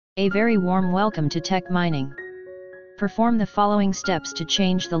A very warm welcome to Tech Mining. Perform the following steps to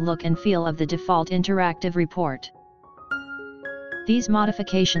change the look and feel of the default interactive report. These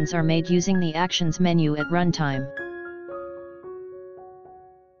modifications are made using the Actions menu at runtime.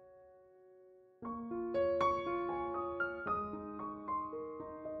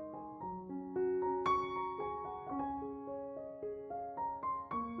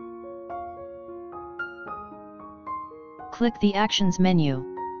 Click the Actions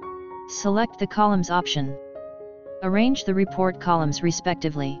menu. Select the Columns option. Arrange the report columns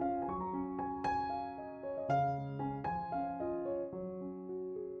respectively.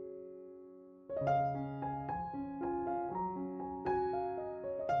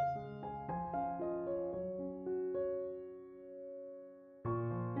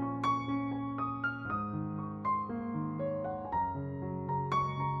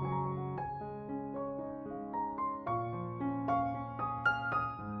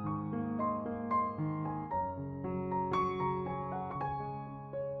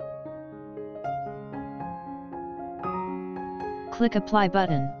 Click Apply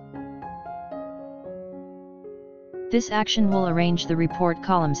button. This action will arrange the report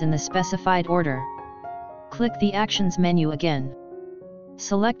columns in the specified order. Click the Actions menu again.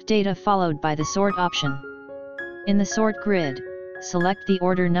 Select Data followed by the Sort option. In the Sort grid, select the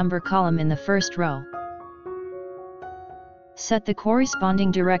order number column in the first row. Set the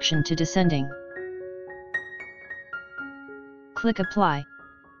corresponding direction to descending. Click Apply.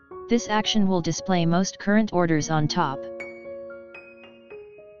 This action will display most current orders on top.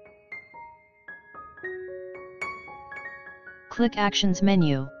 Click Actions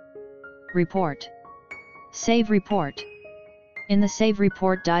menu. Report. Save report. In the Save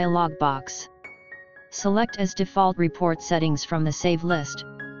Report dialog box, select as default report settings from the Save list,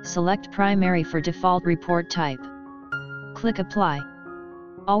 select Primary for default report type. Click Apply.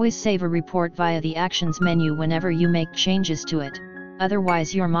 Always save a report via the Actions menu whenever you make changes to it,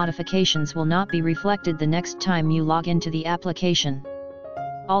 otherwise your modifications will not be reflected the next time you log into the application.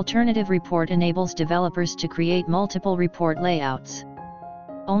 Alternative Report enables developers to create multiple report layouts.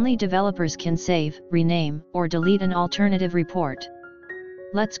 Only developers can save, rename, or delete an alternative report.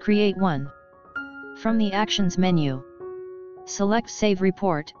 Let's create one. From the Actions menu, select Save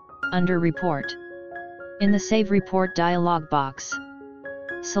Report, under Report. In the Save Report dialog box,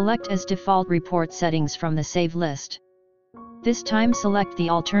 select as default report settings from the Save list. This time select the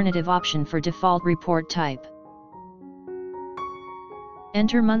alternative option for default report type.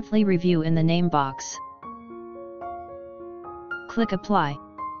 Enter Monthly Review in the name box. Click Apply.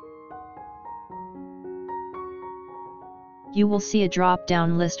 You will see a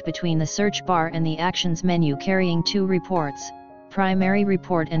drop-down list between the search bar and the Actions menu carrying two reports, Primary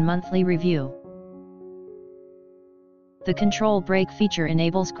Report and Monthly Review. The Control Break feature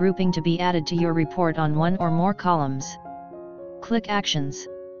enables grouping to be added to your report on one or more columns. Click Actions.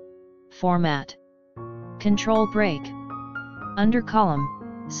 Format. Control Break. Under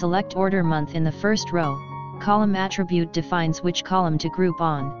Column, select Order Month in the first row. Column attribute defines which column to group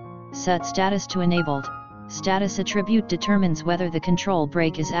on. Set status to enabled. Status attribute determines whether the control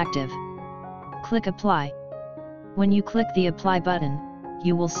break is active. Click Apply. When you click the Apply button,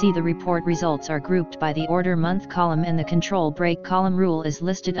 you will see the report results are grouped by the Order Month column and the Control Break column rule is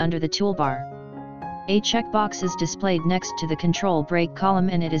listed under the toolbar. A checkbox is displayed next to the Control Break column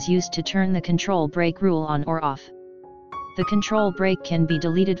and it is used to turn the Control Break rule on or off. The control break can be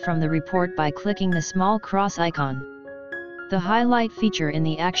deleted from the report by clicking the small cross icon. The highlight feature in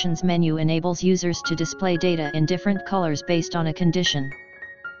the Actions menu enables users to display data in different colors based on a condition.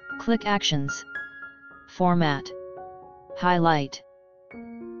 Click Actions. Format. Highlight.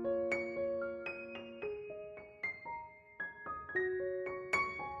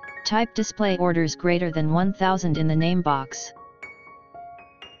 Type Display orders greater than 1000 in the name box.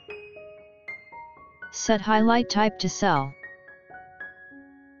 Set highlight type to cell.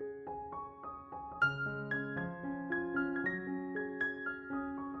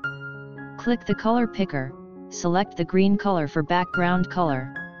 Click the color picker, select the green color for background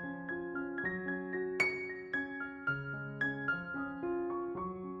color.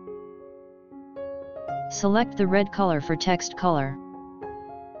 Select the red color for text color.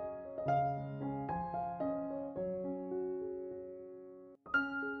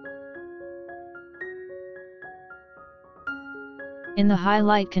 In the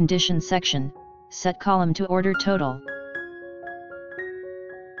Highlight Condition section, set column to order total.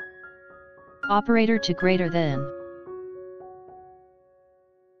 Operator to greater than.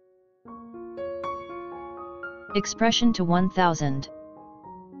 Expression to 1000.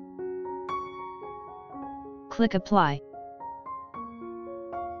 Click Apply.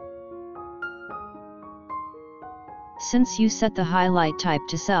 Since you set the highlight type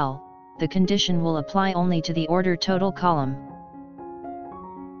to cell, the condition will apply only to the order total column.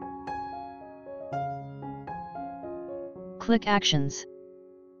 Click Actions,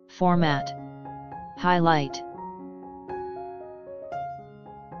 Format, Highlight.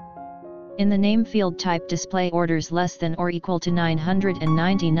 In the name field, type display orders less than or equal to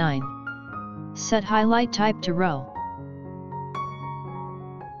 999. Set highlight type to row.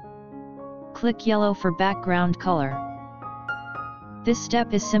 Click yellow for background color. This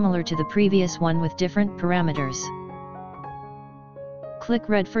step is similar to the previous one with different parameters. Click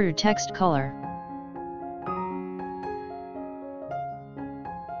red for text color.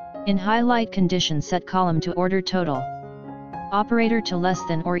 In highlight condition, set column to order total. Operator to less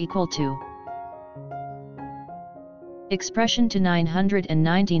than or equal to. Expression to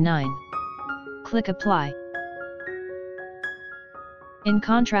 999. Click Apply. In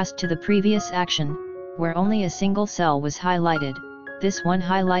contrast to the previous action, where only a single cell was highlighted, this one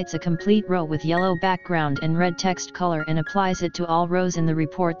highlights a complete row with yellow background and red text color and applies it to all rows in the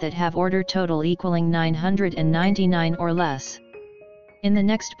report that have order total equaling 999 or less. In the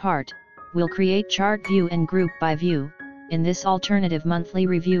next part, we'll create chart view and group by view, in this alternative monthly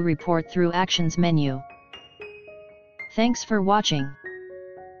review report through Actions menu. Thanks for watching.